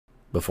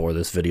Before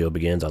this video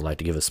begins, I'd like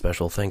to give a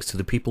special thanks to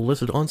the people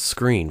listed on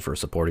screen for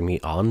supporting me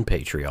on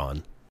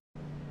Patreon.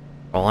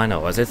 All I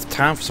know is it's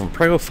time for some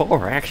Pro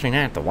 4 action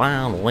at the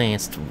Wild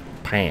West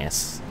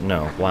Pass.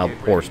 No, Wild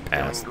Horse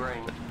Pass.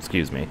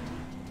 Excuse me.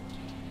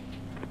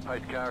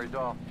 Paid carries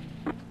off.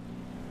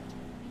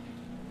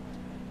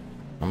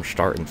 I'm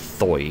starting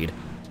Thoid.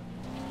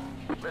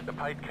 Let the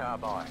paid car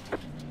by.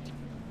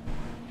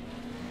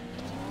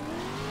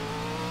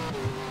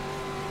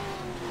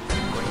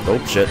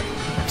 Oh shit.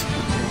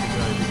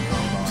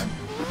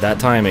 That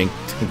timing.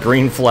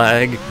 Green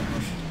flag.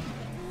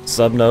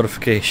 Sub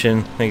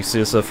notification. Thanks,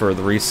 Susa, for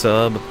the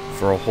resub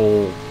for a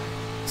whole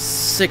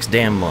 6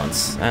 damn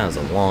months. That is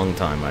a long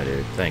time, my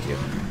dude. Thank you.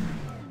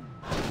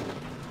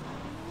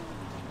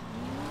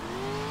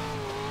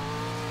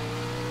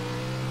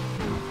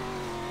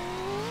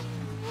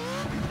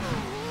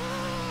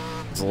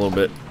 It's a little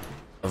bit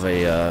of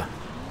a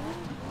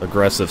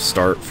aggressive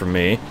start for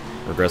me.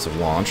 Aggressive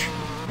launch.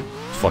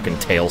 Fucking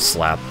tail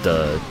slapped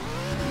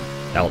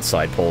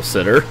outside pole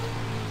sitter.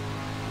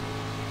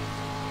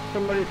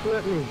 Somebody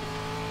flip me.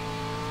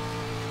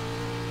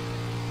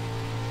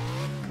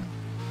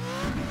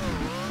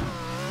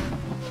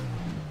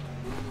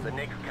 The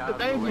next car.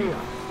 Thank you. Nice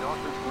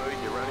and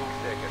smooth, you're running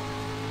second.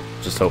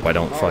 Just hope I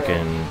don't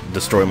fucking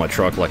destroy my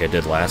truck like I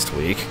did last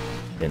week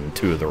in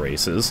 2 of the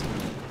races.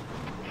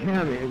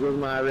 Damn it, it goes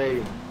my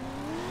rating.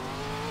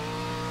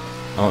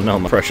 Oh no,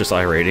 my precious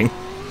iRating.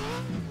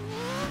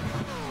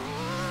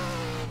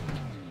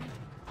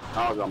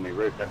 I was on my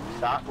roof at the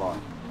stop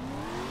line.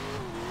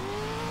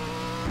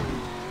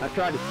 I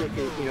tried to stick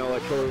it, you know, I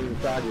told him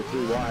inside was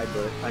too wide,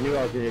 but I knew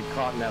I was going to get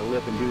caught in that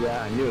lip and do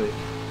that. I knew it.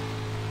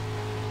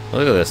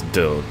 Look at this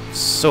dude.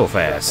 So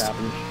That fast.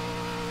 happened.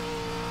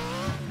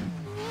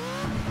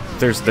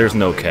 There's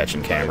no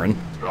catching Cameron.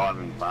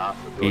 Driving fast.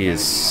 He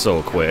is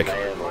so quick.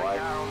 Bad away.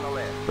 Car on the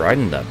left.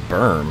 Riding that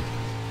berm.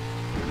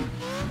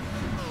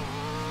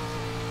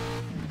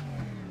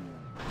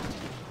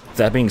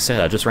 That being said,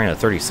 I just ran a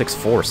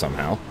 36.4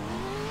 somehow.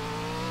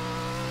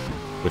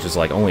 Which is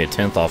like only a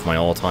 10th off my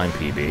all-time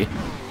PB.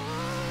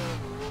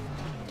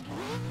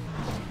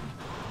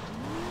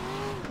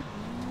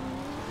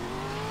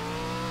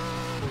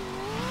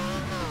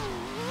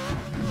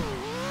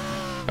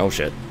 Oh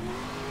shit.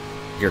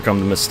 Here come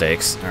the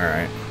mistakes.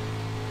 Alright.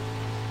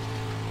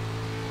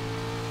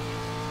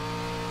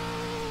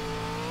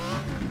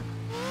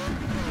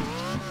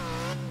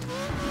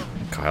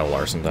 Kyle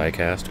Larson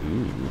diecast.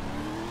 Ooh.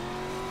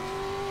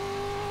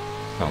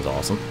 Sounds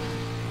awesome.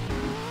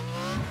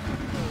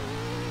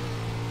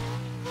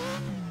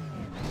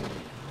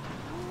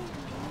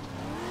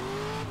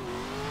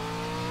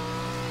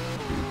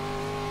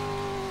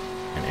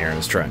 And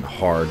Aaron's trying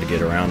hard to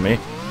get around me.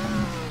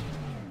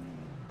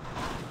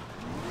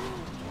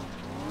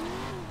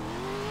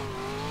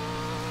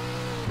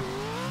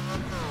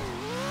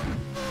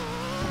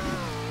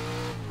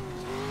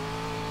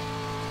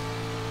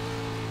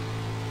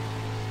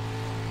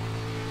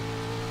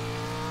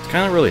 It's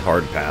kind of really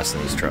hard to pass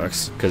in these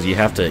trucks because you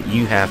have to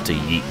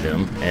yeet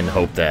them and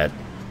hope that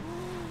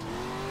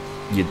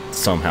you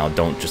somehow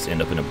don't just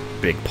end up in a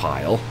big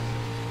pile,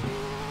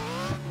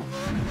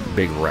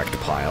 big wrecked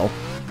pile.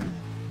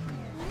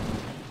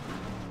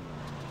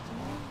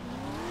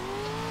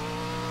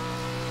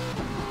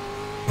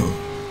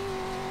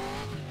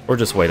 Or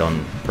just wait on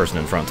the person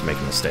in front to make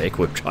a mistake,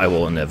 which I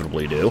will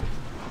inevitably do.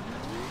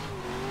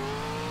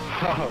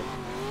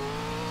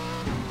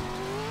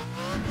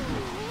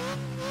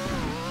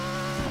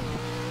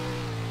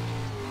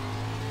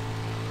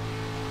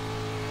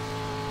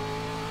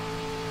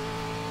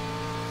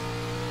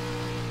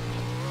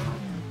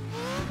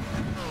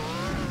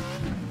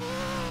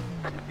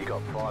 You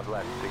got 5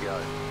 laps to go.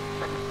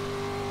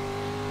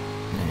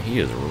 Man, he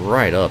is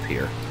right up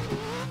here.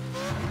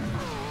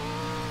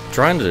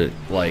 Trying to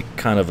like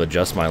kind of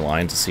adjust my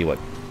line to see what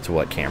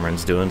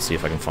Cameron's doing, see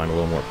if I can find a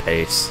little more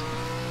pace.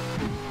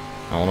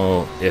 I don't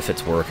know if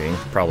it's working.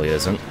 Probably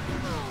isn't.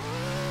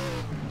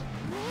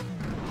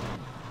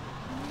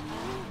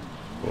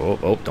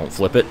 Oh, don't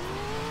flip it.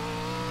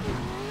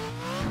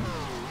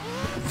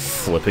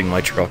 Flipping my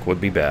truck would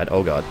be bad.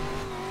 Oh god.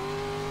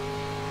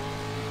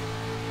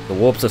 The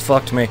whoops have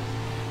fucked me.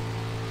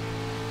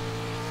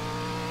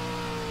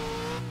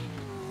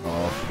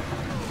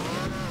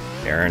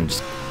 Oh. Aaron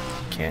just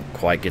can't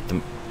quite get the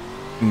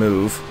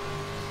move.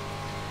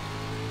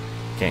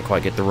 Can't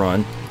quite get the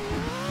run.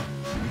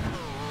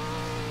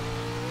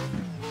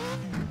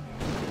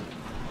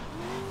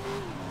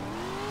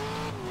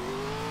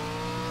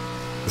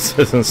 This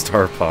isn't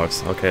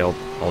Starbucks. Okay,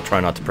 I'll try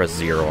not to press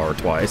 0R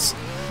twice.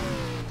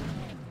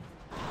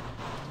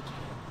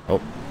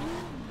 Oh.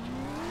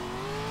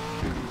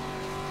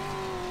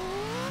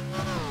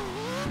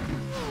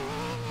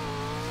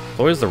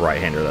 Always the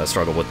right-hander that I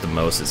struggle with the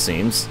most, it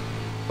seems.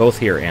 Both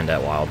here and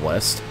at Wild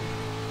West.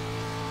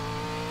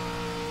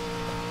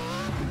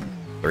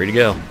 3 to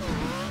go.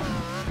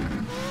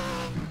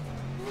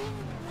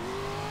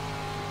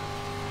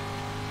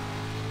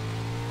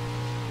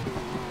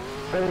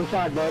 Go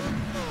inside, bud.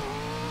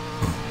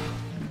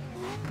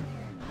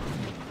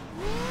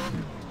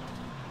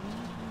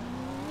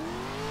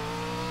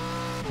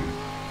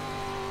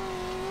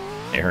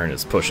 Aaron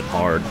is pushing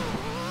hard.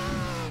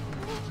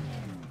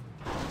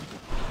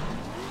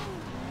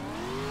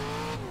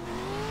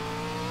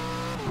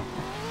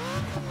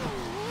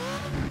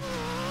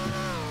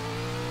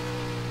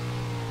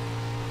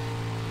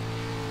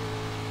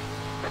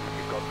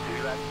 You've got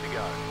 2 laps to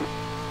go.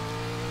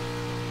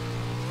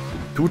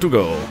 2 to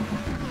go.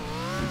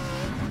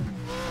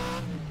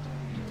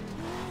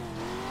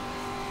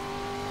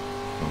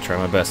 I'll try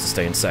my best to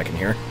stay in second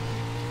here.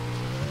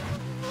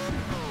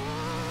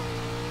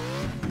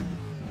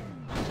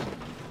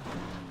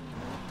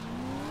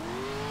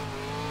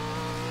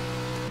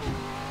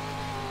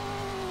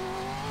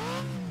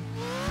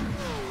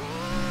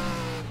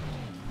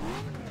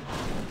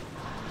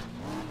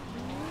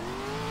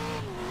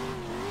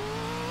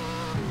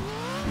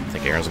 I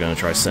think Aaron's going to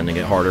try sending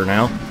it harder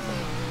now.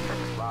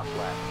 Last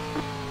lap.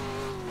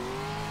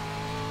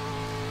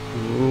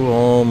 Ooh,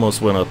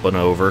 almost went up and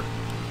over.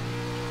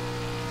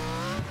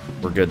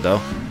 We're good though.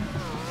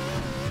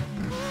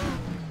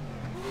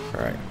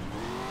 Alright.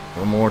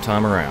 One more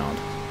time around.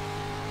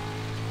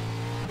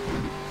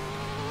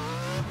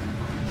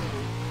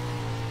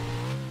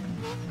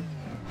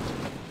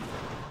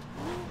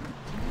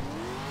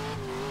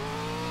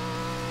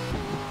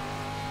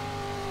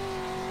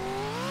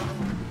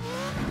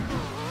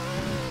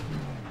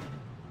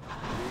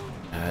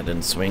 I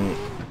didn't swing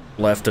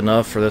left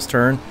enough for this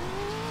turn.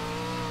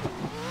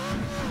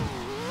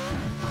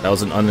 That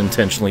was an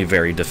unintentionally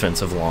very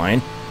defensive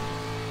line.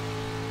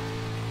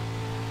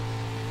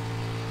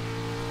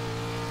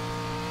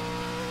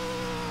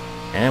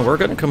 And we're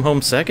gonna come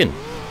home second.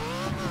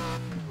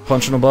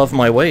 Punching above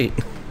my weight.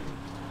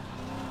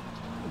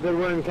 Good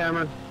win,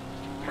 Cameron.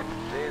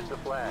 There's the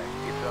flag.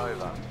 It's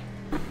over.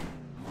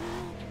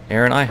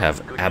 Aaron, I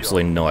have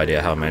absolutely no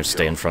idea how I managed to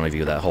stay in front of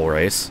you that whole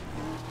race.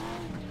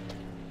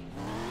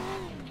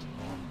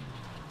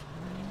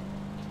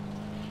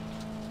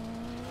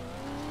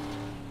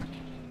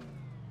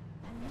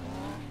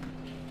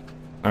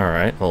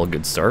 Alright, well, a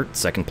good start.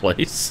 Second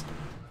place.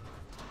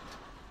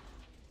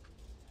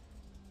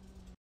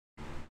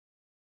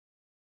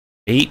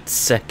 Eight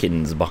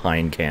seconds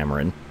behind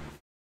Cameron.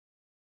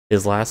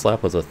 His last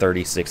lap was a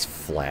 36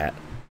 flat.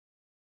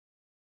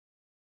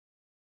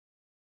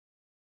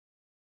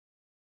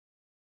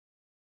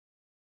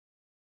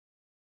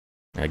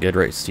 Yeah, good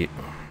race to you.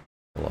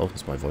 Hello,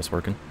 is my voice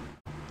working?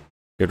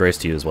 Good race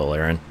to you as well,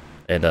 Aaron.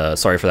 And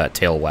sorry for that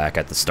tail whack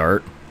at the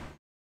start.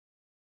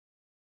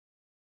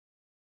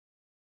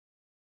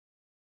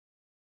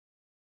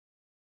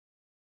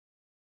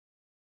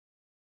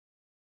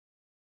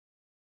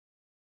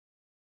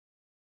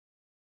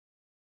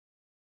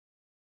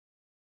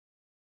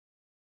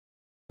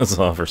 This is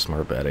all for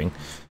smart betting.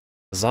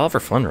 This is all for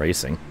fun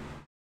racing.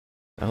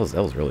 That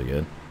was really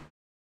good.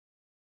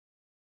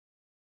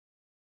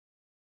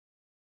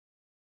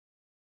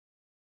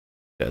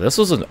 Yeah, this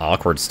was an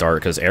awkward start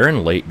because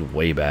Aaron laid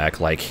way back.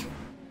 Like,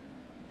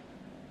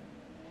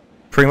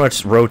 pretty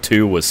much row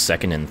 2 was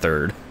second and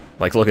third.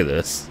 Like, look at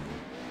this.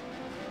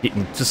 He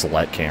can just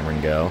let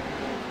Cameron go.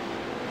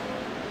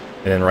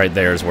 And then right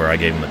there is where I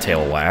gave him a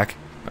tail whack,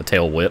 a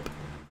tail whip.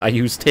 I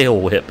used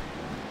tail whip.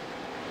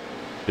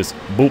 Just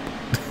boop.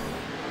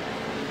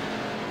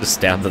 Just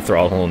stab the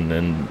throttle and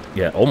then,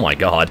 yeah, oh my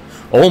god.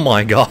 Oh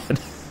my god.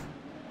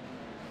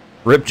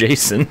 Rip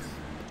Jason.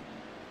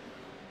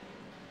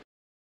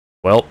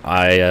 Well,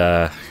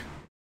 that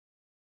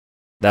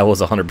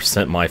was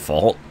 100% my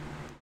fault.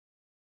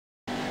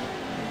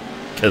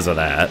 Because of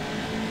that.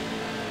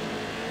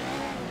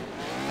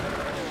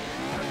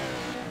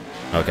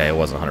 Okay, it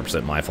wasn't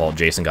 100% my fault.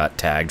 Jason got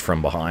tagged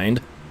from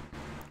behind,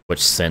 which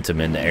sent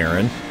him into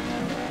Aaron.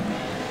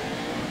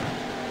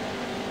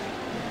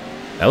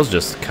 That was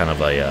just kind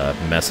of a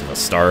mess of a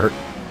start.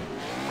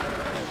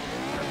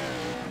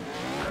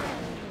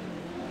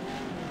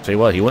 Tell you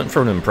what, he went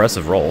for an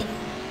impressive roll.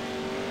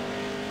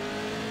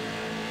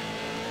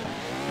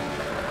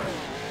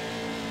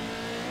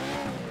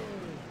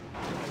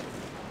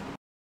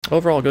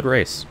 Overall, good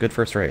race. Good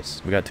first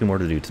race. We got 2 more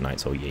to do tonight,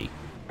 so yay.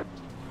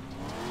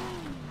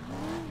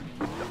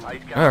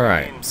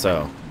 Alright,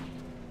 so...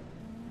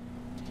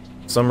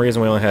 for some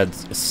reason we only had a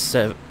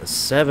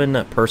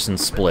 7-person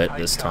split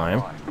this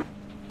time.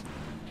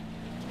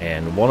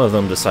 And one of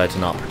them decided to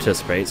not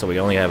participate, so we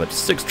only have a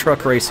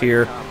 6-truck race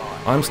here.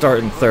 I'm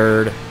starting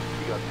third. You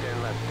got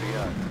 10 laps to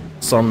go.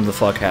 Some the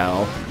fuck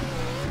how.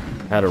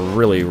 Had a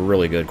really,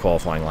 really good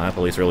qualifying lap,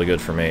 at least really good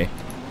for me.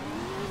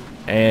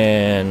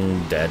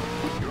 And dead.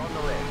 You're on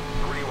the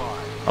left. 3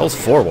 wide. I was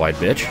 4 wide,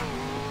 bitch.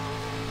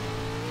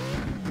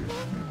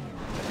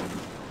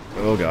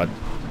 Oh god.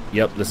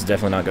 Yep, this is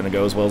definitely not going to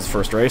go as well as the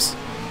first race.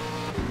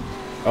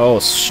 Oh,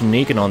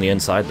 sneaking on the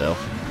inside, though.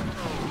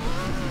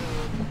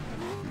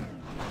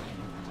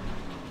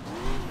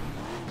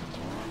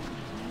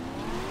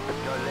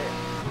 Go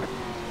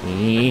left.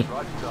 Eee.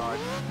 Right side.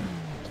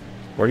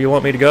 Where do you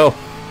want me to go?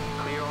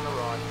 Clear on the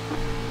right.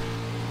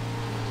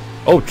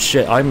 Oh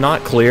shit, I'm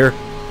not clear.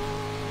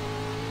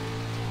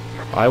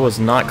 I was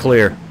not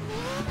clear.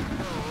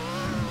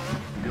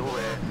 Still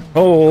there.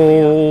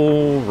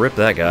 Oh, rip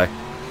that guy.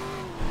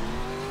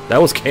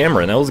 That was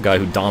Cameron. That was the guy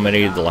who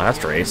dominated the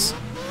last race.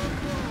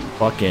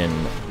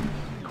 Fucking...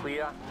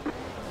 Clear.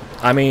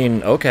 I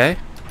mean, okay.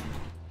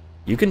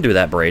 You can do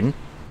that, Braden.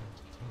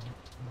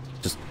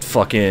 Just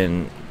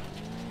fucking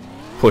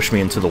push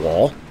me into the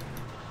wall.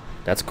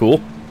 That's cool.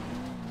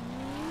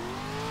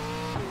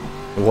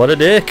 What a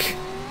dick.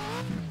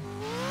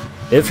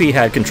 If he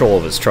had control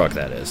of his truck,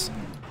 that is.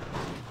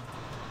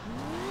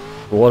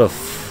 What a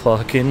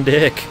fucking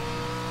dick.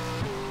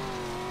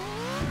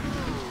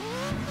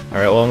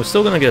 Alright, well, I'm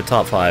still gonna get a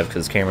top 5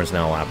 because Cameron's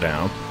now a lap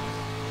down.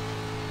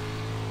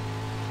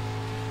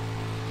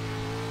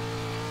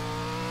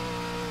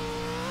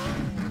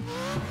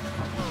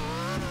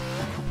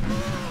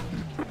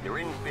 You're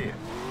in fifth.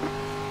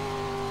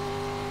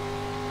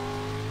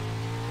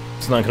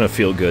 It's not gonna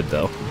feel good,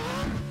 though.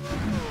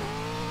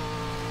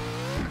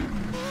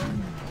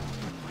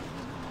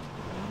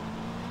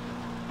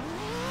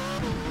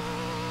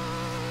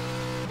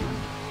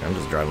 I'm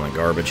just driving like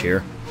garbage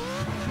here.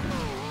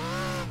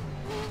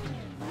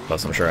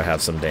 Plus, I'm sure I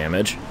have some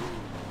damage.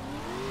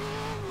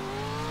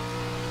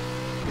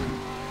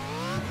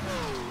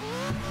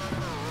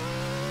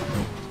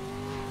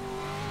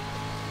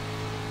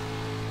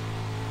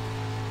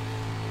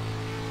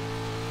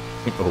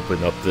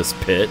 Open up this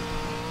pit.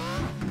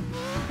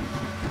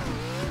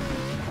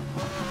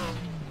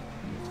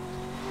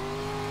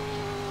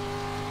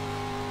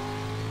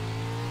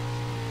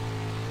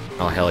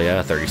 Oh, hell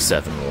yeah,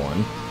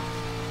 37-1.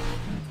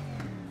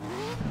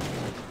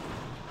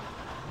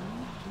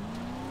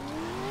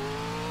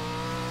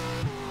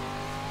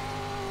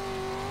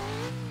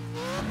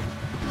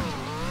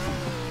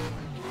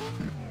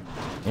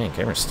 Man,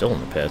 Cameron's still in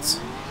the pits.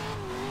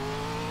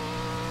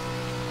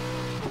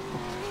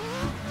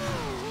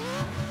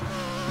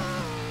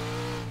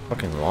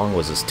 Fucking long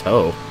was his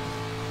toe.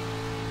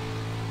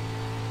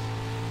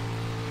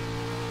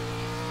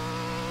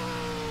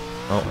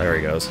 Oh, there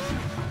he goes.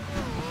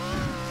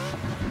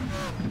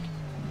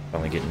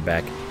 Finally getting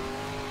back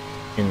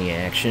in the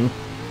action.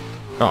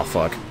 Oh,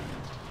 fuck.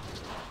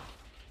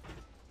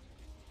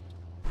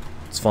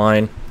 It's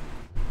fine.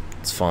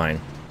 It's fine.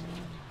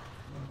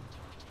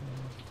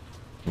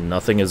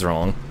 Nothing is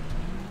wrong.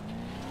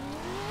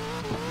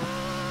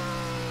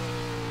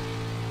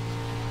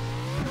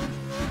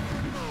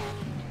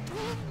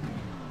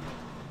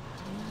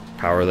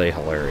 How are they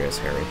hilarious,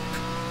 Harry?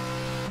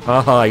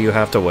 Haha, you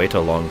have to wait a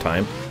long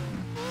time.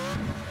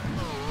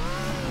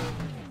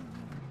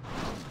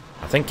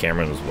 I think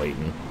Cameron was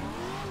waiting.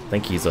 I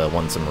think he's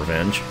won some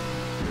revenge.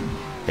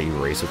 Hey, you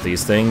race with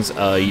these things.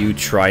 You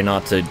try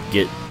not to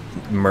get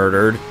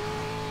murdered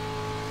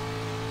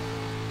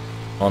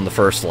on the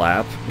first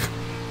lap,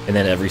 and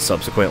then every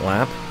subsequent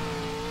lap.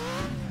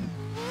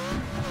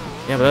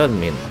 Yeah, but that doesn't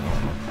mean...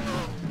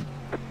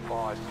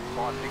 Five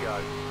to go.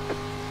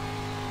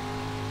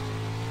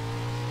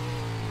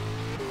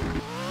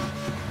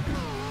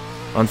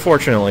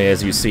 Unfortunately,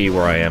 as you see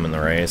where I am in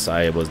the race,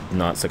 I was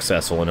not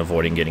successful in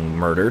avoiding getting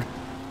murdered.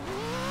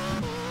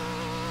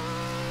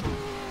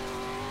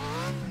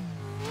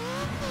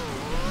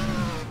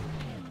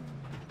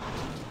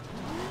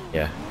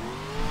 Yeah.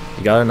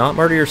 You gotta not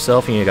murder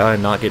yourself, and you gotta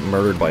not get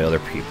murdered by other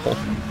people.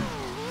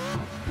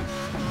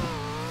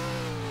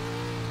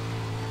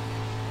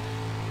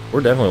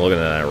 We're definitely looking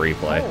at that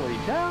replay. Holy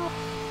cow!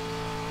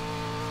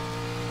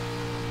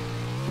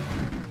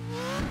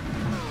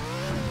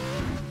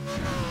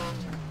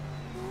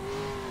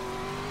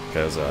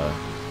 Because,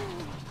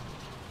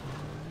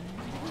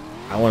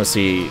 I want to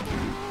see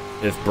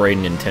if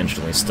Braden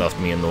intentionally stuffed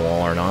me in the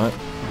wall or not.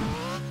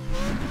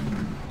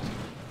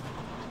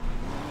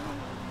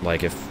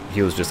 Like, if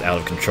he was just out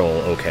of control,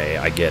 okay,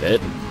 I get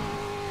it.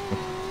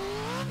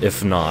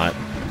 If not,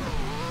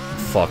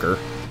 fucker.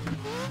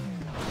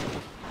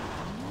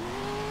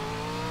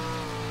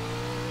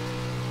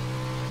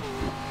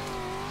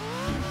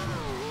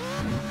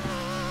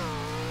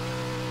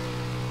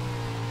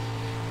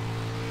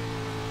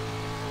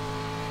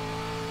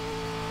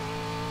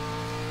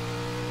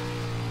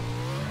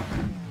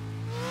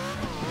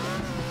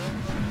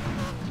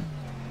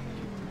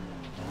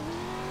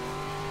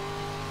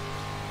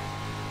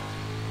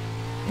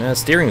 Nah,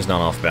 steering's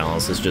not off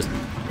balance, it's just,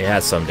 it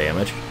has some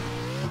damage.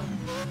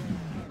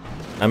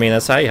 I mean,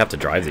 that's how you have to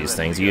drive these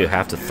things, you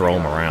have to throw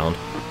them around.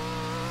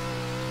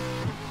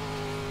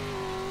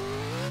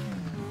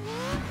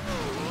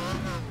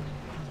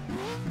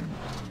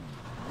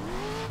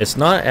 It's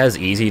not as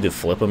easy to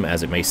flip them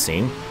as it may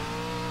seem.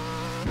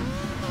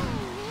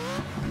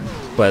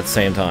 But at the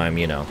same time,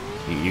 you know,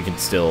 you can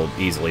still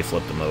easily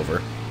flip them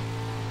over.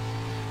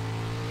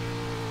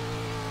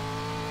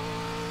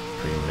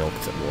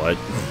 Pre-milked what?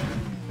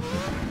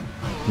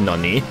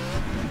 Nani?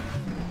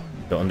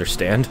 Don't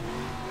understand.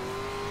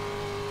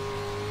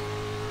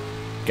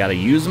 Gotta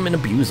use them and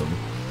abuse them.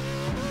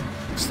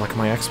 Just like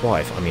my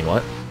ex-wife. I mean,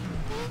 what?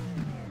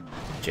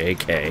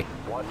 JK.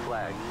 White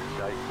flag.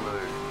 Stay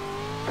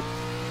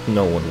smooth.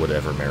 No one would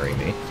ever marry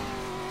me.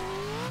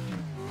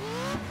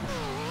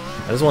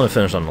 I just want to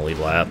finish on the lead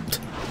lap.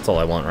 That's all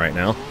I want right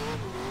now.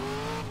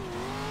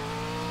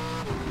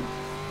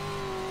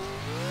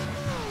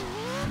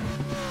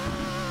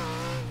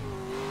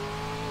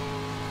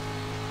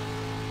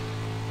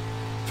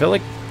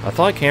 I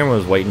thought Cameron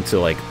was waiting to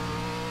like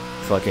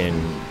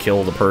fucking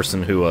kill the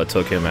person who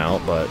took him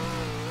out, but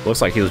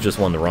looks like he was just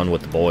wanting to run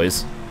with the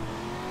boys.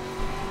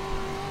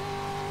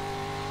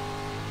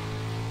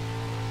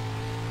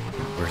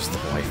 Where's the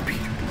wife beater?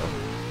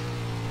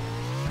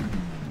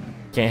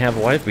 Can't have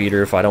a wife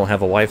beater if I don't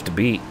have a wife to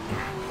beat.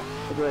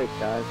 Great,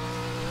 guys.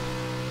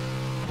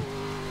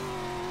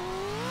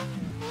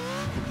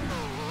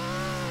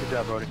 Good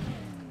job, Brody.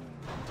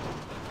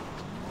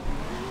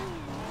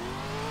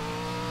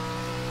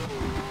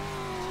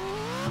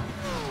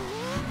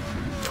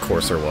 Of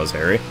course there was,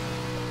 Harry.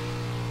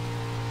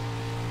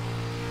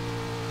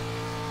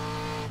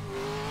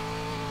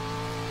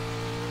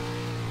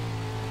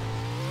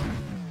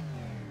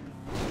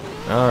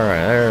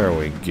 Alright, there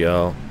we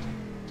go.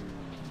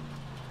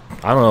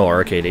 I don't know,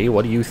 RKD,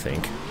 what do you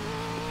think?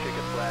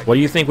 Chicken flag. What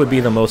do you think would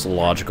be the most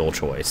logical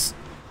choice?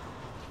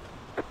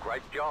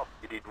 Great job.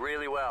 You did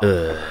really well.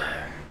 Ugh.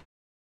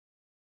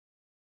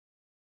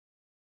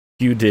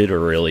 You did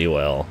really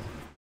well.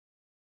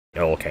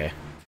 Oh, okay.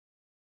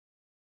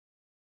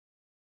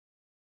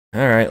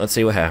 Alright, let's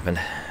see what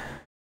happened.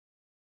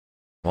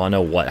 Well, I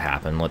know what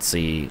happened. Let's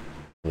see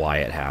why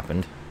it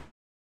happened.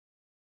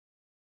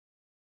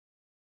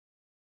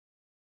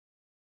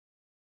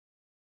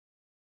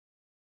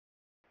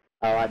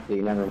 Oh, I see.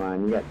 Never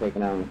mind. You got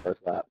taken out on the first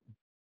lap.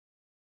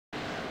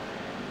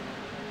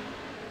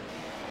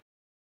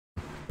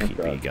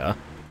 Piga.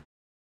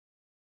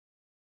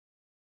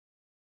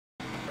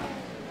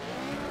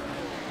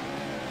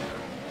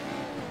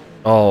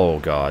 Oh,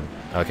 God.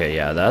 Okay,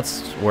 yeah,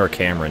 that's where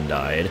Cameron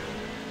died.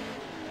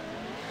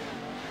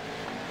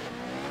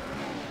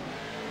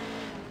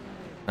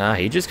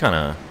 He just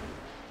kinda...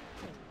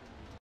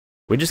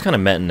 We just kinda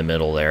met in the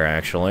middle there,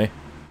 actually.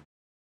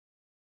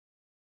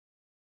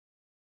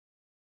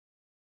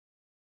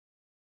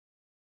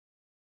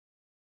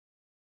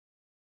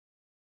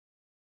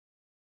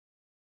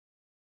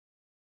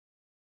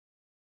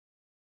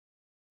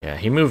 Yeah,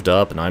 he moved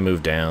up and I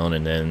moved down,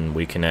 and then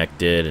we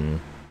connected,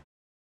 and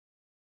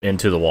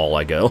into the wall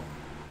I go.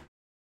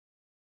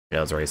 Yeah,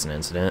 it was a racing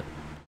incident.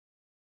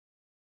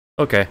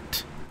 Okay.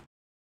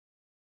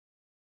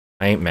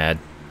 I ain't mad.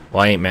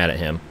 Well, I ain't mad at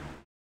him.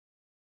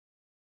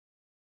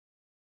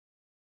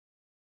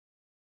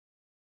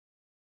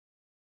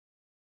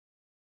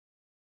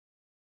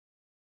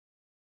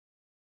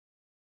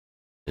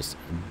 Just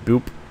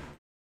boop.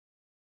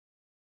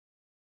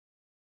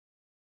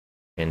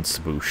 And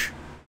swoosh.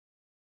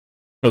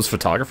 Those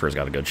photographers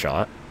got a good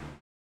shot.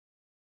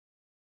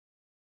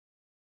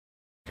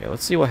 Okay,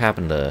 let's see what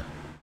happened to...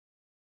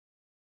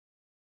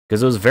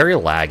 Because it was very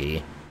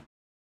laggy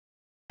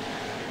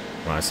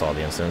when I saw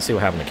the incident. Let's see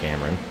what happened to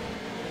Cameron.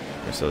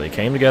 Okay, so they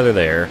came together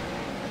there.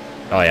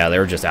 Oh yeah, they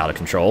were just out of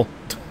control.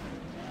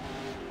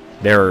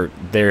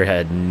 They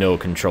had no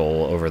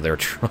control over their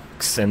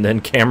trucks, and then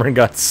Cameron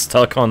got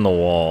stuck on the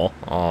wall.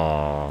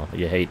 Aw,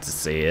 you hate to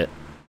see it.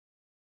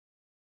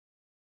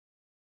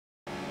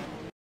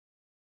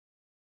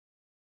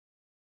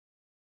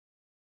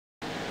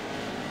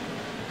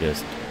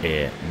 Just,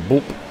 yeah,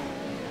 boop.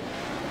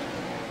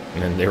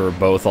 And then they were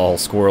both all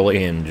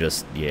squirrely and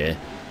just, yeah.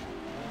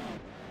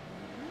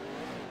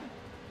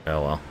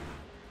 Oh well.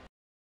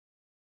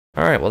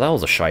 Alright, well that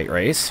was a shite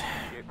race.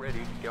 Get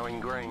ready. Going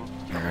green.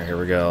 Alright, here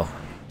we go.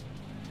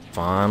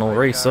 Final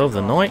race of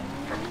the night.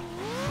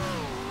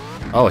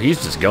 Oh,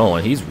 he's just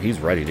going. He's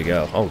ready to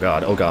go. Oh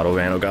god, oh god, oh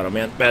man, oh god, oh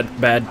man.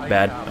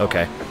 Bad.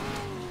 Okay.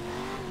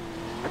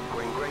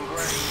 Green, green,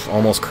 green.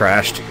 Almost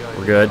crashed.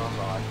 We're good.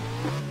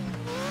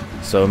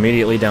 So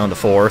immediately down to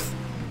 4th.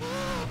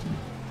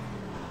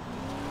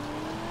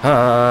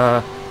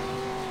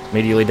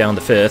 Immediately down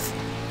to 5th.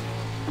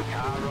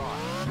 Car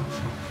right.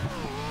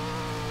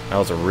 That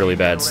was a really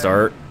bad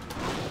start.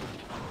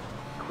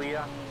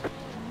 Clear.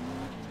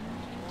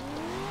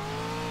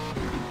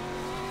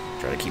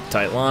 Try to keep a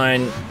tight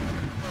line.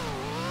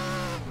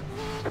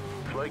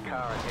 Slow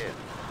car ahead.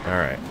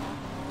 Alright.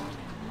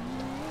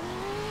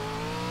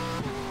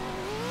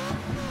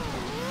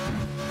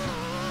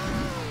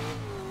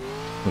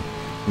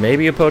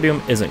 Maybe a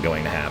podium isn't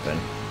going to happen.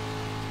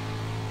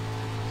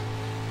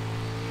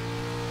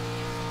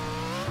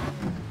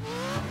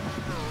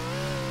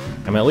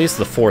 I'm at least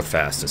the 4th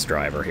fastest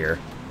driver here.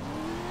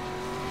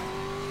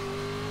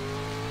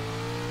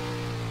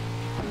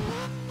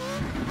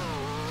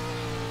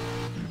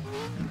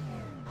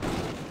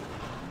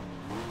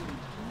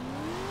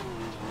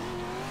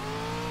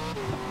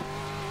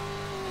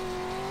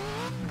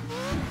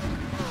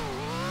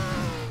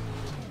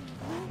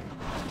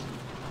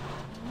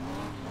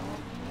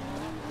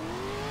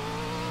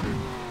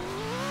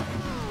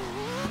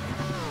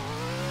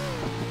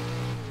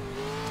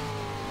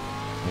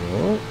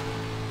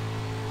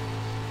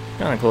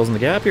 Kind of closing the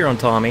gap here on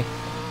Tommy. Of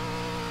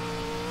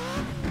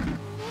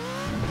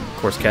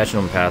course, catching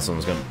him and passing him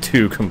is going to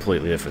do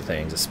completely different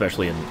things,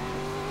 especially in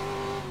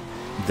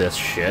this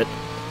shit.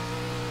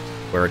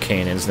 Where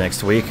Cannon's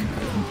next week.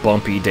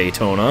 Bumpy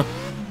Daytona.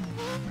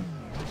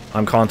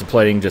 I'm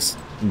contemplating just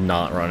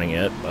not running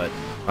it, but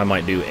I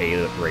might do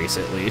a race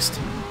at least.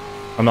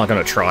 I'm not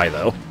gonna try,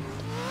 though.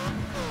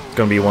 It's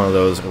gonna be one of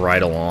those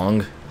ride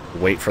along,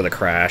 wait for the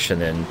crash,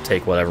 and then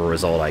take whatever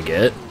result I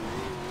get.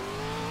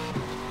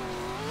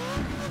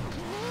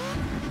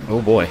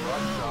 Oh boy.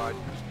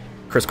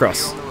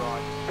 Crisscross.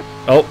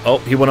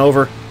 Oh, he went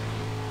over.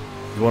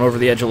 He went over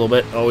the edge a little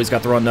bit. Oh, he's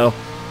got the run, though.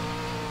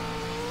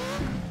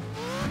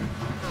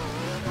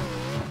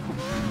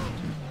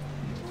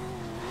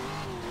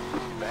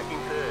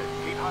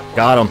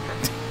 Got him.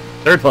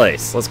 Third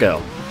place. Let's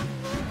go.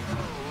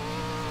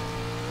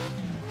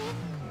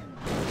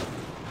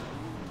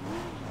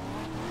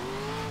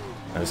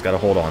 I just gotta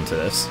hold on to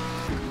this.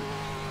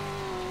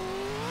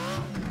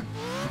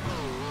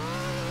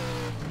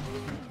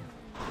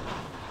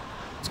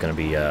 It's gonna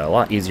be a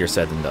lot easier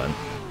said than done.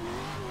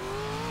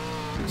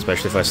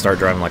 Especially if I start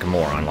driving like a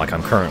moron, like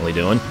I'm currently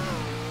doing.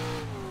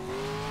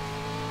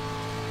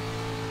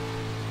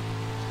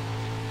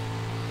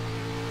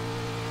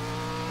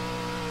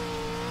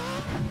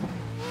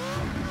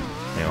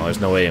 You know, there's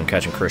no way I'm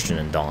catching Christian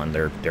and Don.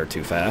 They're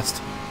too fast.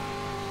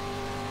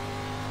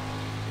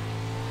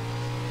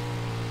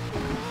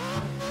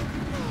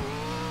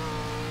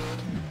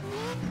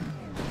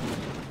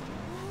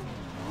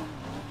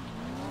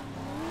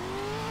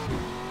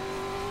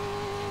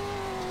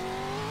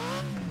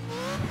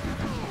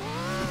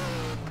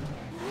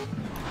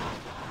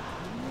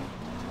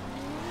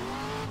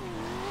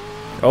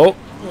 Oh!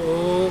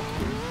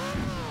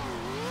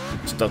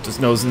 Stuffed his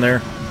nose in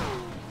there.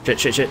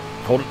 Shit.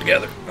 Hold it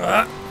together.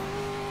 Ah.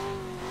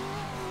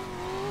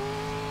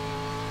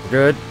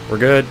 We're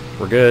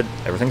good.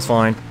 Everything's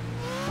fine.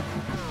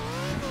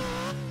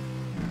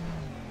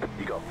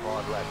 You got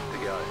 5 laps to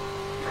go.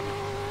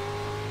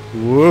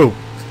 Whoa!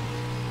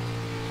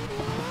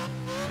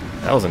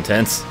 That was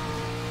intense.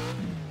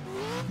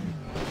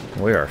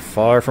 We are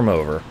far from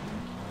over.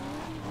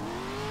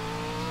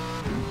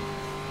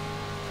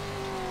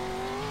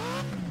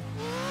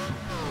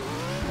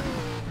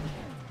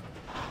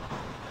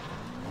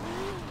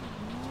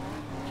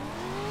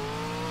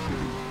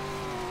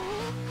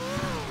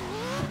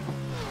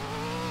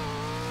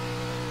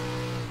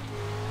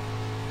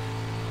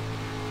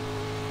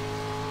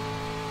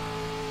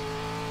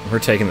 We're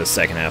taking the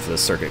second half of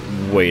this circuit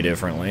way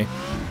differently.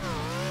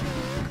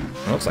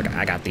 It looks like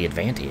I got the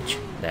advantage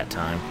that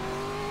time.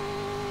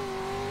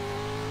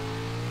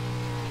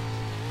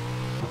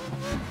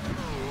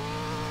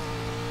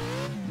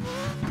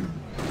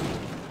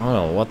 I don't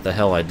know what the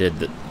hell I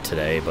did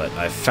today, but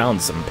I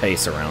found some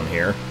pace around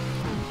here.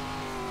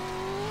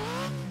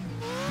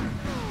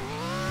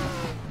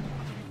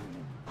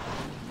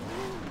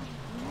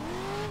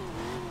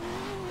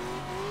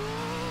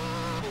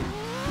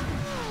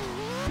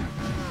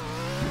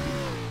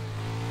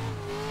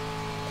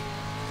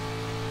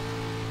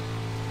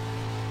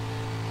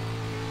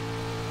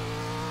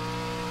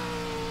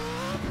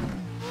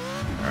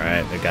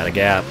 Alright, we got a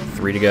gap.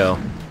 3 to go.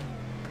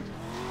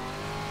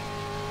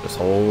 Just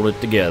hold it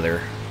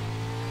together.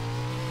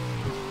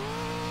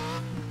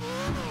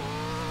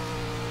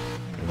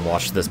 And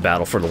watch this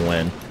battle for the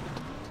win.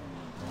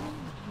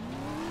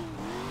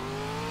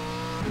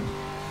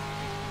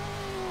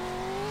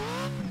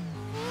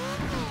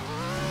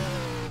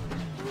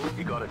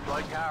 You got a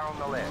slow car on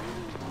the left.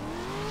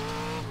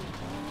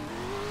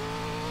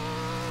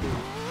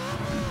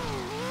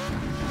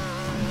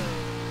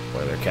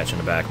 Boy, they're catching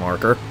the back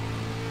marker.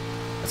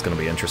 That's going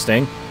to be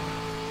interesting.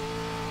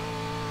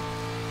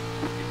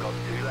 You've got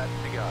 2 laps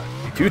to go.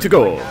 2 to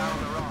go. Car on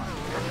the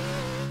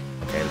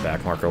right. Okay, the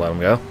back marker let him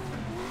go.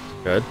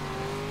 Good.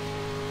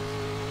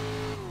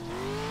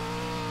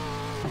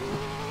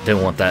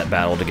 Didn't want that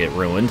battle to get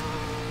ruined.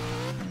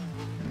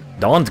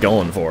 Don's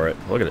going for it.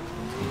 Look at it.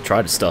 He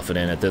tried to stuff it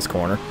in at this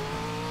corner.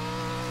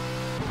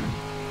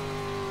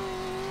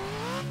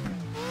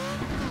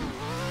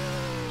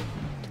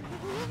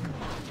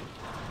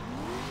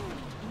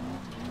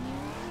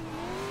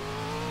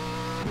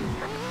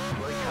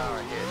 Slow car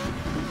ahead.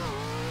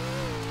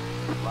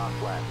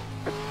 Last lap.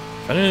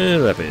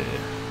 Penelope.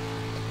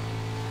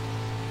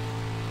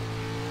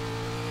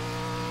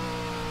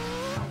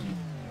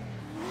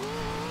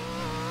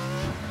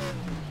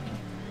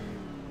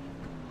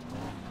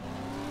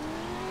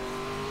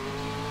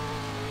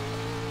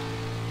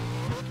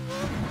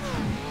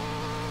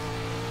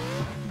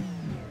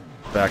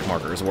 Back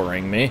marker is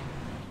worrying me.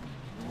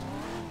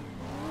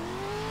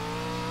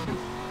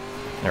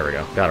 There we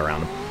go. Got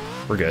around him.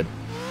 We're good.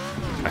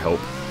 I hope.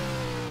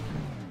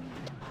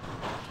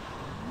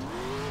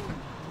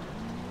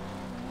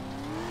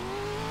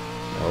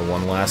 Oh,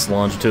 one last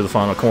lunge to the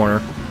final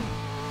corner.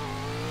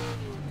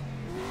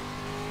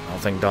 I don't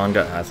think Don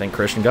got. I think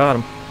Christian got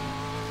him.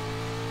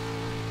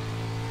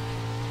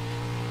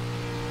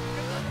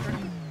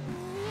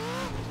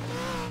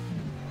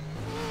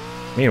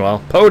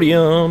 Meanwhile,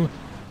 podium.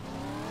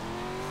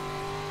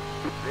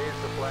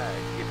 There's the flag.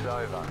 It's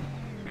over.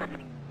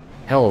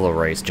 Hell of a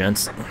race,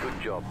 gents.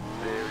 Good job.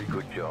 Very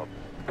good job.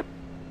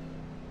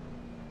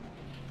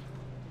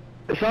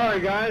 Sorry,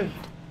 guys.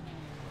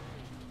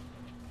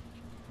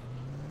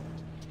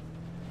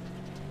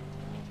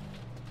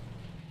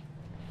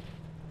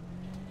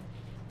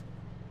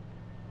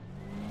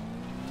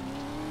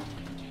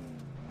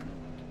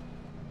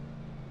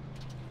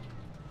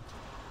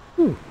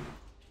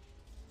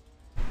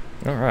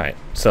 Alright,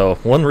 so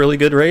one really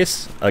good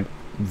race, a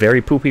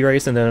very poopy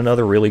race, and then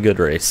another really good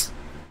race.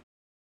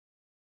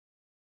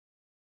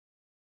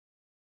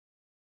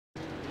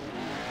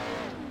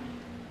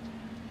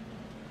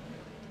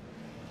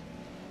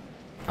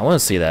 I want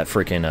to see that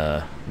freaking,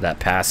 that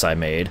pass I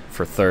made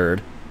for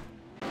third.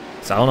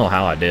 So I don't know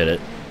how I did it.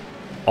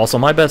 Also,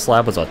 my best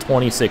lap was a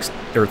 26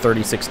 or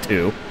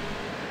 36.2.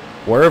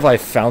 Where have I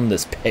found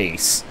this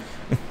pace?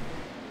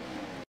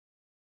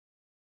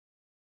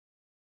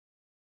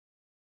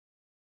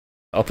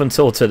 Up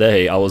until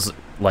today, I was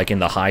like in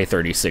the high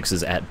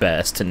 36s at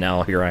best, and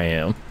now here I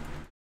am.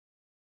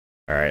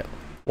 Alright,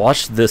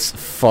 watch this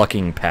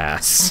fucking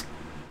pass.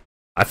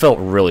 I felt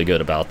really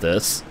good about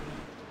this.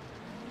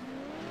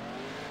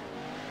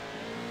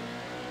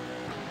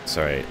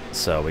 Sorry,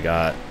 so we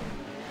got...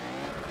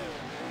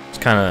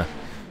 Just kind of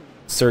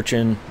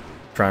searching,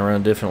 trying to run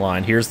a different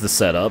line. Here's the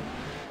setup.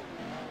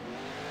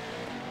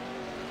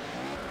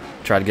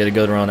 Try to get a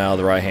good run out of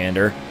the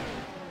right-hander.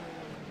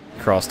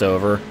 Crossed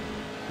over.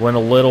 Went a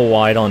little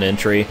wide on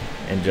entry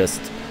and just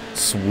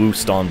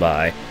swoosed on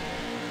by.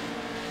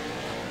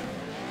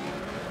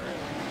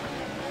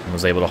 And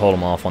was able to hold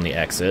him off on the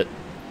exit.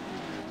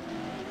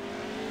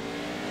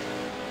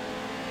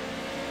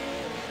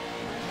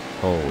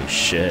 Holy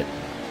shit.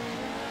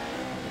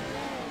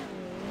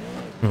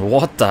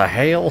 What the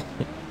hell?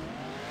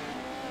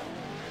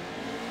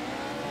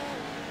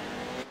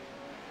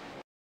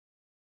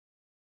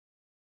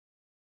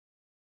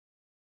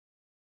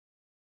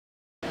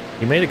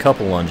 He made a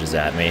couple lunges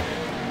at me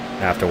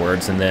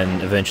afterwards, and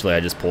then eventually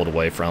I just pulled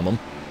away from him.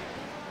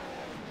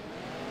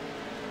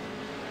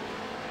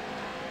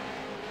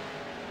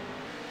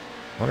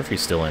 I wonder if he's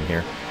still in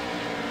here.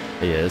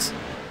 He is.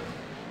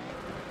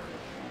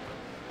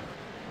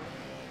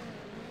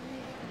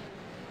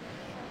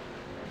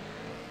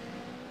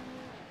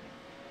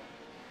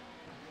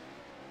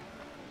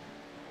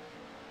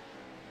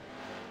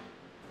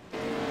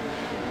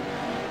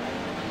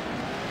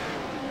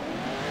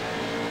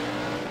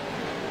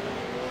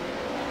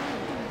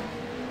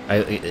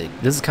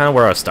 This is kind of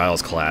where our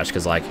styles clash,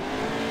 because, like,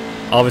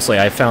 obviously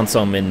I found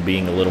some in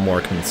being a little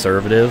more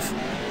conservative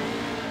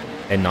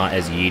and not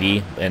as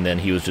yeety, and then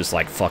he was just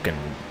like, fucking,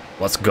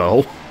 let's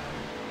go.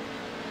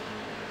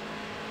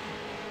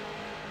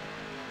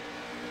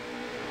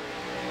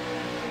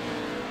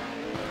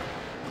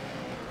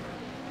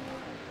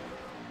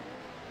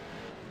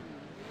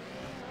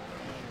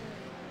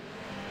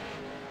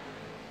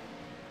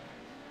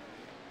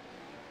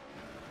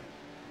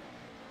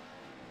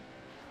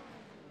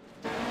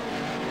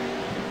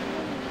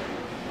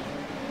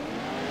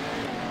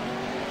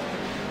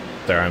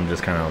 There, I'm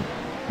just kind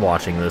of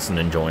watching this and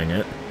enjoying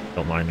it.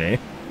 Don't mind me.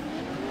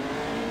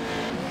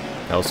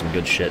 That was some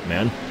good shit,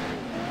 man.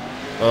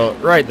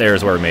 Right there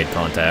is where we made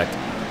contact.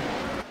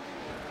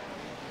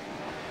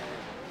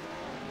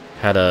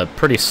 Had a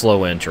pretty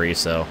slow entry,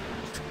 so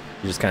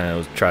he just kind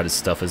of tried to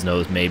stuff his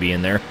nose maybe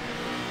in there.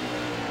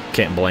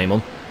 Can't blame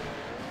him.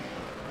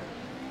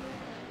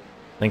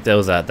 I think that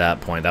was at that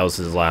point. That was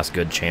his last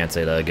good chance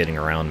at getting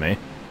around me.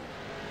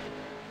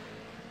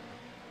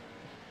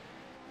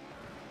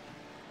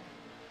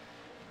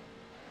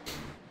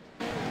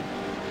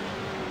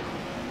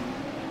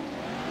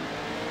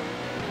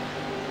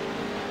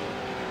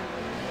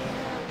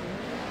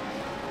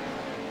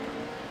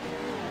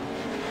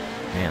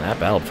 Man, that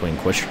battle between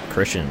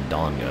Christian and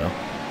Dongo.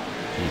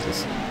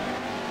 Jesus.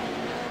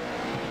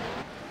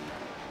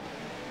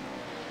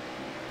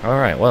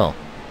 Alright, well.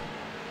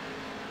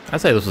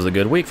 I'd say this was a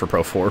good week for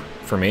Pro 4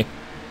 for me.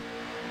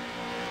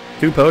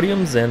 2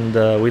 podiums,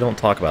 and we don't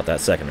talk about that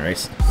second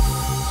race.